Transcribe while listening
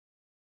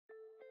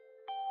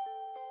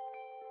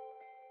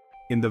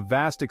In the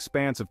vast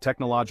expanse of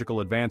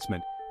technological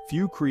advancement,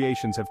 few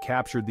creations have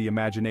captured the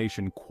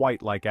imagination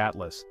quite like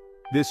Atlas.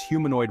 This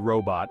humanoid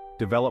robot,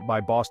 developed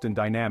by Boston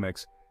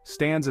Dynamics,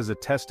 stands as a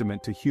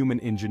testament to human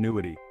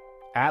ingenuity.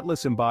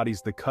 Atlas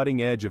embodies the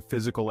cutting edge of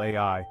physical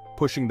AI,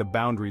 pushing the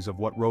boundaries of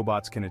what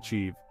robots can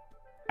achieve.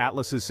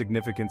 Atlas's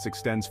significance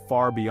extends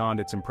far beyond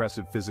its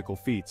impressive physical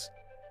feats.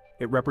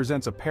 It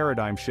represents a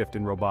paradigm shift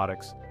in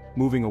robotics,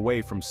 moving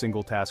away from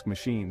single-task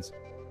machines.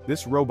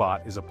 This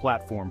robot is a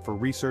platform for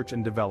research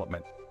and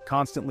development,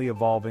 constantly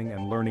evolving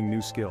and learning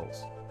new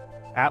skills.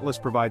 Atlas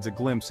provides a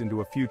glimpse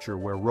into a future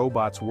where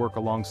robots work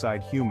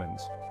alongside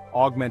humans,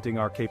 augmenting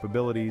our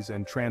capabilities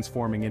and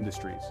transforming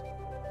industries.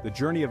 The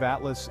journey of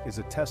Atlas is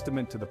a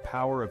testament to the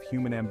power of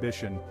human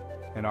ambition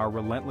and our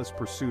relentless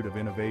pursuit of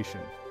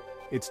innovation.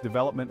 Its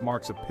development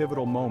marks a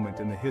pivotal moment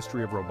in the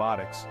history of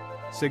robotics,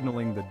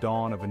 signaling the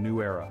dawn of a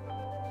new era.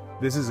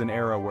 This is an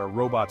era where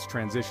robots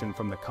transition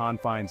from the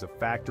confines of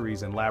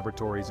factories and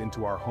laboratories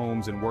into our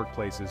homes and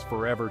workplaces,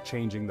 forever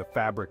changing the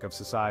fabric of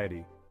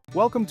society.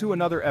 Welcome to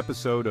another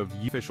episode of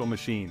Official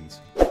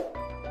Machines.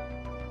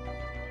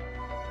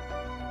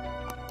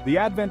 The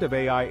advent of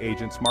AI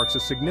agents marks a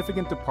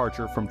significant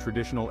departure from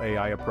traditional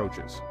AI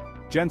approaches.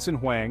 Jensen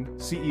Huang,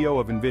 CEO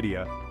of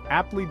Nvidia,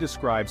 aptly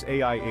describes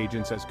AI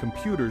agents as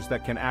computers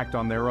that can act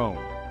on their own.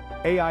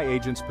 AI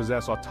agents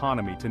possess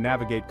autonomy to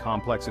navigate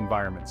complex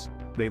environments.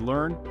 They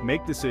learn,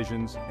 make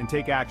decisions, and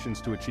take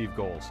actions to achieve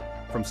goals.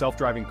 From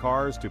self-driving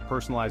cars to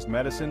personalized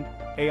medicine,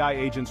 AI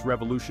agents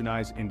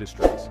revolutionize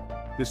industries.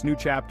 This new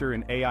chapter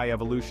in AI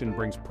evolution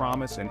brings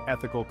promise and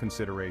ethical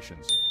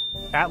considerations.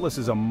 Atlas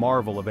is a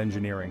marvel of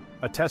engineering,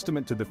 a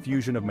testament to the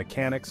fusion of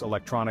mechanics,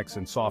 electronics,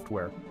 and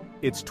software.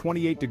 Its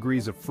 28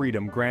 degrees of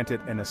freedom grant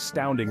it an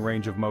astounding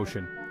range of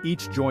motion.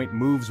 Each joint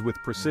moves with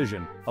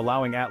precision,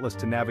 allowing Atlas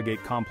to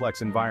navigate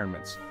complex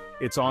environments.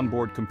 Its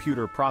onboard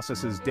computer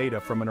processes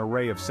data from an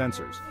array of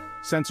sensors.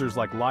 Sensors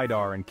like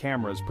LiDAR and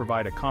cameras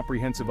provide a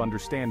comprehensive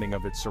understanding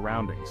of its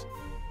surroundings.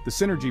 The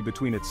synergy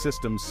between its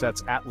systems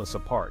sets Atlas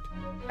apart.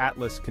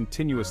 Atlas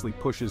continuously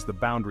pushes the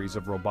boundaries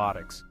of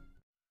robotics.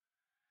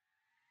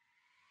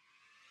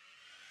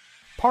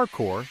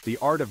 Parkour, the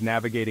art of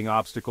navigating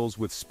obstacles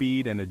with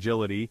speed and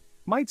agility,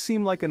 might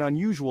seem like an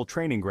unusual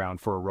training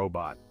ground for a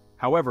robot.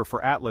 However,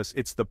 for Atlas,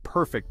 it's the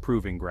perfect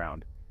proving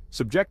ground.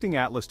 Subjecting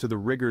Atlas to the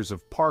rigors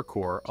of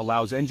parkour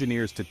allows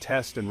engineers to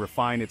test and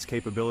refine its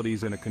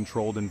capabilities in a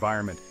controlled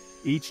environment.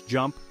 Each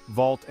jump,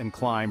 vault, and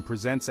climb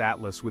presents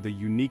Atlas with a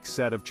unique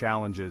set of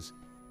challenges.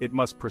 It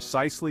must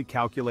precisely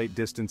calculate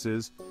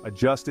distances,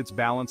 adjust its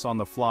balance on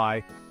the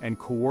fly, and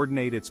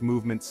coordinate its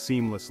movements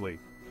seamlessly.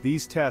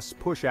 These tests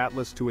push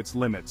Atlas to its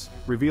limits,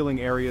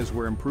 revealing areas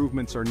where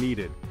improvements are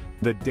needed.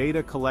 The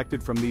data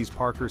collected from these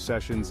Parkour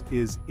sessions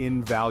is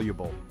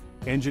invaluable.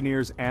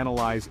 Engineers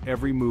analyze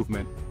every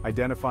movement,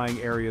 identifying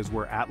areas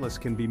where Atlas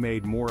can be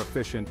made more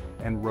efficient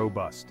and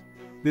robust.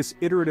 This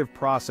iterative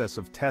process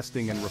of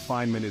testing and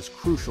refinement is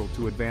crucial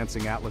to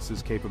advancing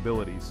Atlas's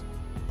capabilities.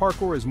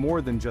 Parkour is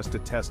more than just a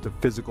test of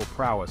physical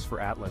prowess for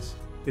Atlas.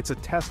 It's a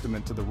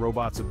testament to the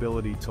robot's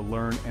ability to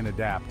learn and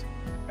adapt.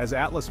 As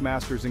Atlas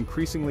masters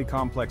increasingly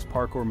complex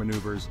parkour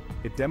maneuvers,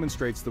 it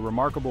demonstrates the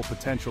remarkable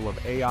potential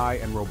of AI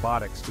and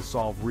robotics to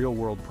solve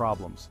real-world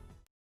problems.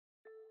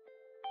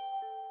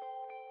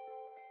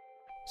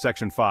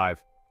 Section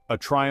 5. A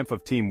triumph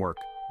of teamwork,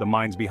 the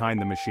minds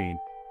behind the machine.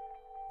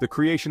 The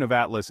creation of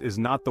Atlas is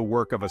not the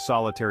work of a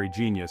solitary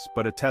genius,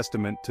 but a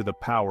testament to the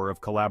power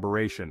of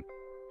collaboration.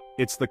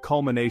 It's the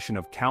culmination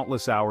of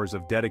countless hours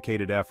of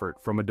dedicated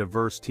effort from a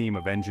diverse team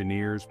of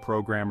engineers,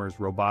 programmers,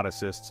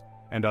 roboticists,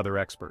 and other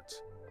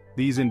experts.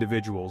 These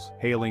individuals,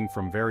 hailing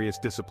from various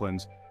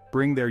disciplines,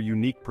 bring their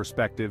unique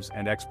perspectives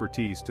and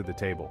expertise to the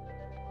table.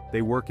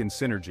 They work in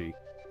synergy,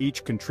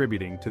 each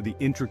contributing to the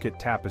intricate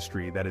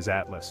tapestry that is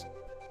Atlas.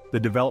 The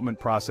development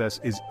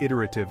process is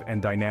iterative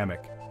and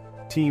dynamic.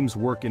 Teams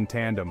work in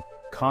tandem,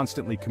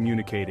 constantly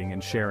communicating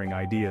and sharing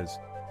ideas.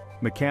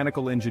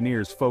 Mechanical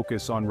engineers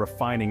focus on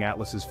refining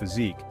Atlas's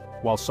physique,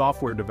 while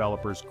software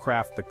developers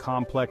craft the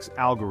complex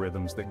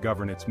algorithms that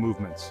govern its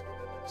movements.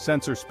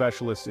 Sensor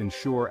specialists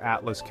ensure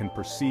Atlas can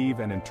perceive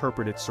and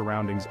interpret its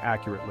surroundings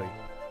accurately.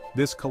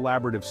 This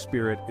collaborative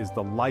spirit is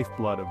the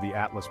lifeblood of the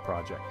Atlas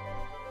project.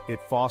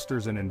 It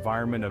fosters an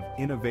environment of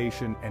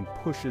innovation and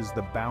pushes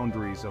the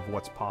boundaries of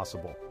what's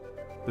possible.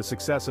 The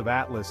success of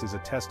Atlas is a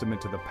testament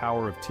to the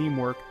power of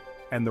teamwork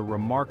and the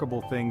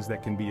remarkable things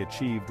that can be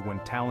achieved when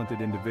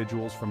talented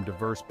individuals from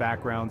diverse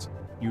backgrounds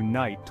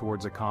unite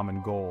towards a common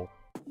goal.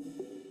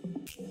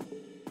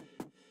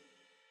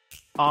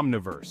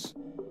 Omniverse,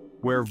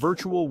 where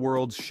virtual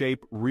worlds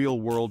shape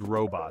real-world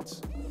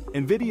robots.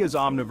 Nvidia's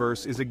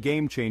Omniverse is a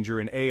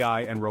game-changer in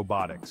AI and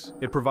robotics.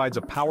 It provides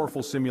a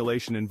powerful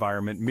simulation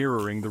environment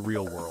mirroring the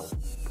real world.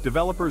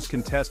 Developers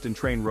can test and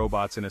train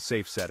robots in a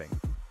safe setting.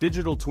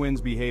 Digital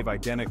twins behave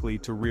identically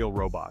to real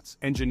robots.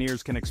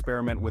 Engineers can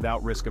experiment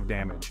without risk of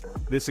damage.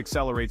 This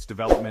accelerates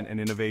development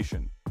and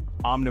innovation.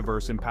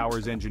 Omniverse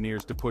empowers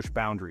engineers to push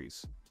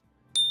boundaries.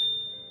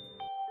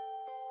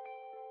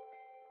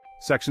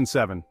 Section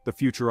 7. The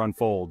future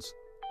unfolds.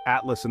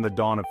 Atlas and the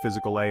dawn of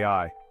physical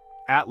AI.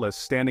 Atlas,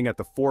 standing at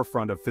the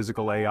forefront of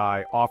physical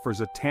AI,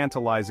 offers a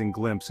tantalizing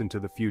glimpse into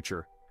the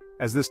future.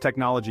 As this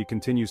technology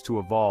continues to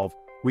evolve,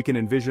 we can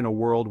envision a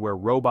world where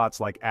robots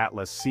like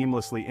Atlas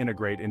seamlessly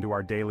integrate into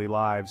our daily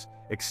lives,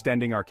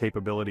 extending our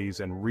capabilities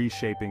and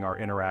reshaping our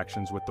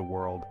interactions with the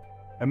world.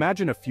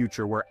 Imagine a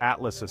future where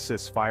Atlas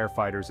assists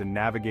firefighters in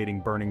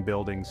navigating burning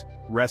buildings,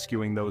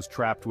 rescuing those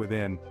trapped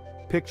within.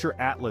 Picture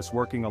Atlas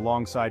working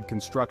alongside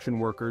construction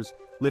workers,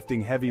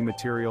 lifting heavy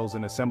materials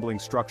and assembling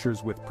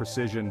structures with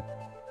precision.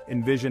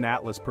 Envision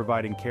Atlas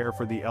providing care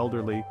for the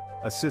elderly,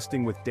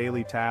 assisting with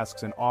daily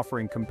tasks and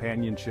offering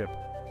companionship.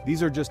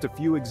 These are just a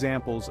few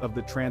examples of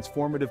the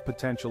transformative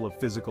potential of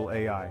physical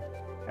AI.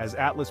 As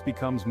Atlas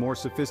becomes more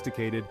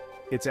sophisticated,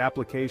 its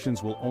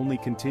applications will only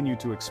continue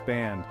to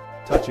expand,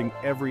 touching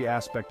every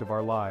aspect of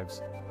our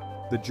lives.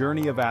 The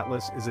journey of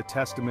Atlas is a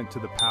testament to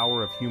the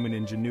power of human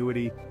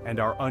ingenuity and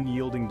our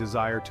unyielding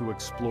desire to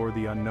explore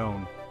the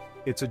unknown.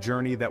 It's a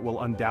journey that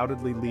will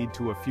undoubtedly lead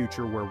to a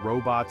future where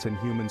robots and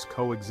humans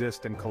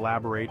coexist and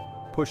collaborate,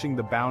 pushing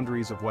the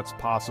boundaries of what's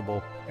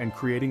possible and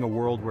creating a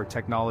world where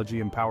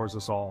technology empowers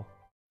us all.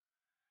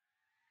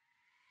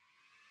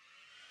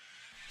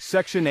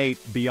 Section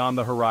 8, Beyond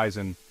the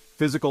Horizon,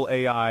 Physical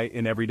AI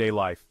in Everyday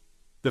Life.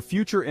 The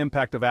future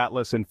impact of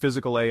Atlas and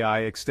physical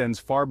AI extends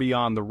far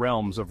beyond the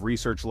realms of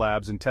research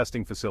labs and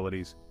testing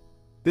facilities.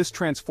 This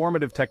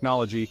transformative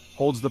technology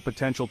holds the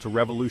potential to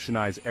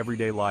revolutionize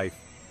everyday life,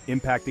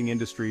 impacting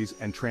industries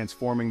and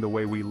transforming the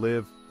way we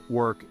live,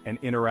 work, and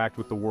interact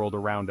with the world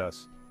around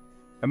us.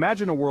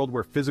 Imagine a world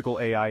where physical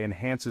AI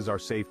enhances our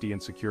safety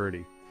and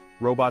security.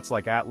 Robots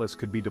like Atlas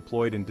could be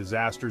deployed in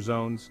disaster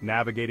zones,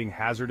 navigating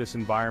hazardous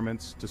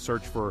environments to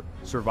search for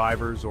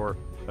survivors or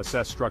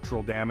assess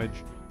structural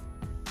damage.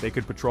 They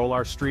could patrol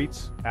our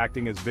streets,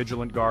 acting as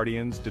vigilant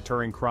guardians,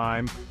 deterring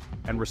crime,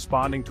 and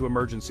responding to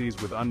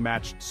emergencies with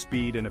unmatched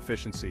speed and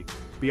efficiency.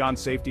 Beyond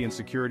safety and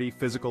security,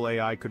 physical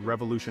AI could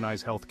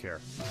revolutionize healthcare.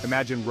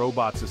 Imagine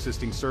robots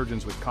assisting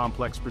surgeons with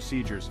complex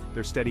procedures,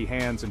 their steady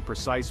hands and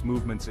precise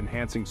movements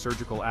enhancing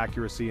surgical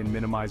accuracy and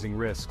minimizing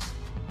risks.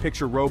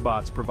 Picture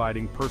robots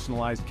providing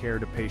personalized care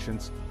to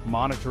patients,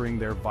 monitoring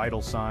their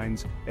vital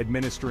signs,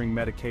 administering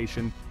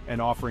medication,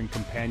 and offering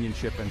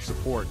companionship and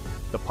support.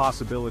 The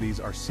possibilities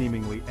are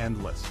seemingly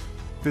endless.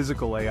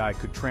 Physical AI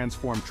could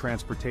transform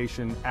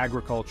transportation,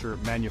 agriculture,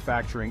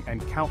 manufacturing,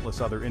 and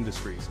countless other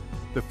industries.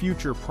 The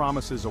future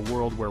promises a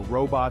world where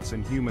robots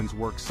and humans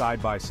work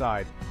side by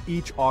side,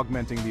 each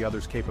augmenting the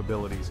other's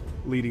capabilities,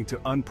 leading to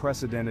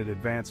unprecedented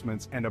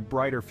advancements and a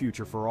brighter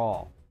future for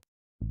all.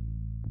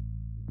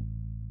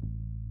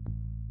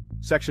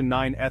 Section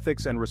 9,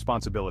 Ethics and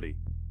Responsibility.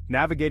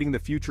 Navigating the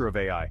future of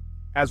AI.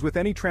 As with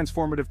any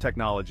transformative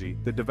technology,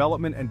 the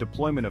development and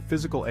deployment of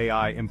physical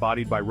AI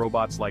embodied by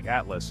robots like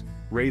Atlas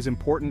raise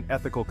important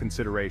ethical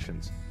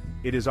considerations.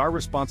 It is our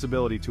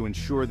responsibility to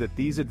ensure that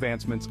these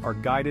advancements are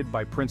guided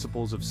by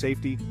principles of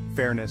safety,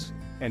 fairness,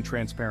 and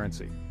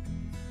transparency.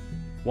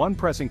 One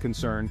pressing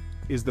concern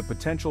is the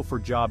potential for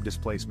job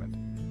displacement.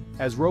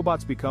 As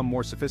robots become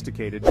more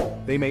sophisticated,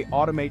 they may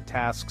automate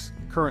tasks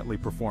currently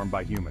performed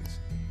by humans.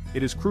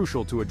 It is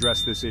crucial to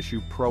address this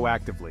issue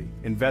proactively,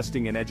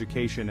 investing in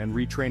education and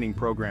retraining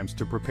programs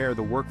to prepare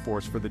the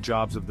workforce for the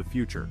jobs of the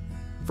future.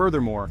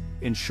 Furthermore,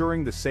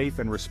 ensuring the safe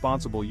and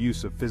responsible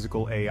use of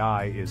physical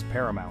AI is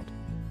paramount.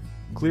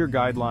 Clear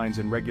guidelines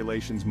and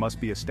regulations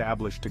must be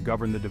established to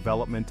govern the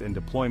development and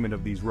deployment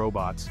of these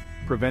robots,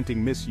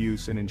 preventing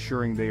misuse and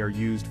ensuring they are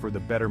used for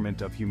the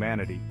betterment of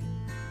humanity.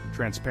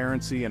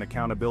 Transparency and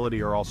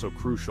accountability are also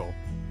crucial.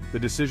 The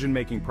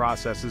decision-making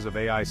processes of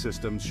AI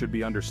systems should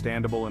be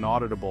understandable and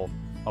auditable,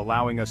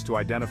 allowing us to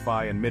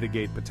identify and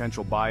mitigate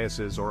potential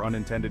biases or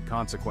unintended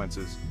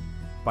consequences.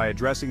 By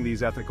addressing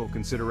these ethical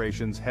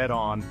considerations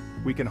head-on,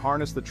 we can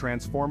harness the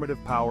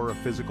transformative power of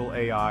physical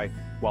AI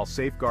while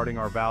safeguarding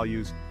our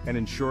values and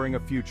ensuring a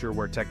future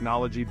where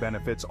technology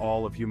benefits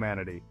all of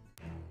humanity.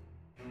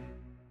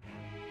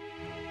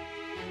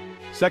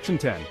 Section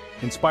 10.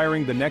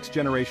 Inspiring the next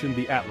generation,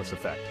 the Atlas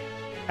Effect.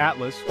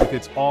 Atlas, with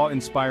its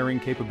awe-inspiring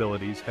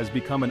capabilities, has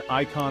become an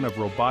icon of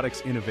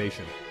robotics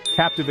innovation,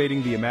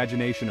 captivating the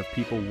imagination of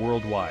people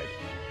worldwide.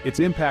 Its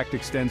impact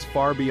extends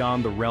far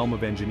beyond the realm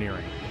of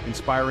engineering,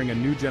 inspiring a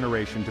new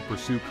generation to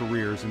pursue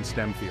careers in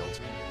STEM fields.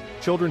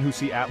 Children who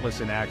see Atlas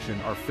in action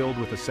are filled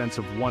with a sense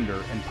of wonder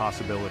and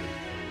possibility.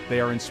 They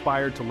are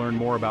inspired to learn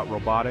more about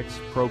robotics,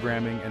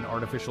 programming, and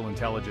artificial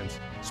intelligence,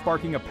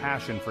 sparking a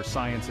passion for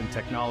science and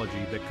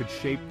technology that could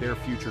shape their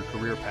future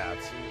career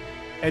paths.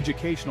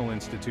 Educational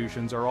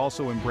institutions are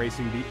also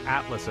embracing the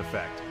Atlas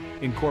Effect,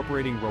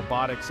 incorporating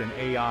robotics and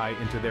AI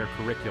into their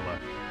curricula.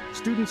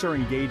 Students are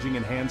engaging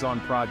in hands-on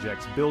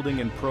projects, building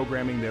and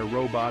programming their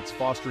robots,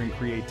 fostering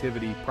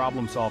creativity,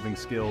 problem-solving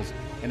skills,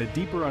 and a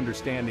deeper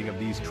understanding of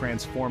these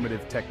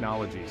transformative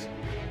technologies.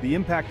 The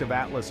impact of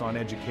Atlas on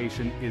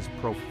education is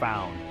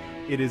profound.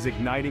 It is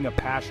igniting a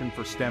passion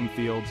for STEM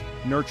fields,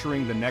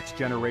 nurturing the next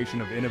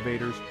generation of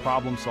innovators,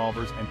 problem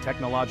solvers, and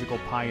technological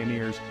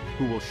pioneers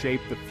who will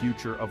shape the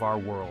future of our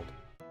world.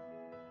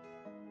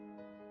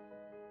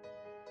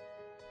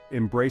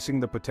 embracing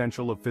the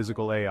potential of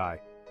physical AI.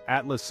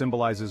 Atlas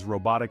symbolizes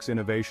robotics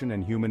innovation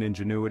and human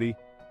ingenuity.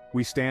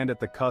 We stand at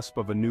the cusp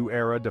of a new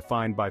era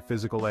defined by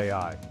physical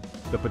AI.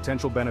 The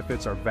potential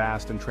benefits are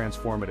vast and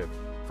transformative.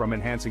 From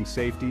enhancing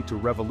safety to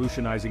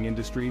revolutionizing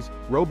industries,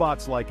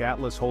 robots like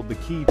Atlas hold the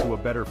key to a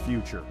better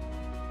future.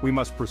 We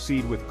must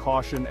proceed with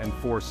caution and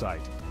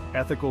foresight.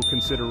 Ethical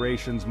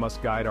considerations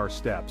must guide our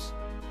steps.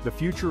 The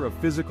future of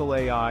physical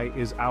AI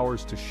is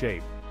ours to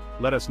shape.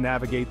 Let us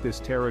navigate this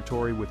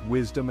territory with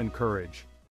wisdom and courage.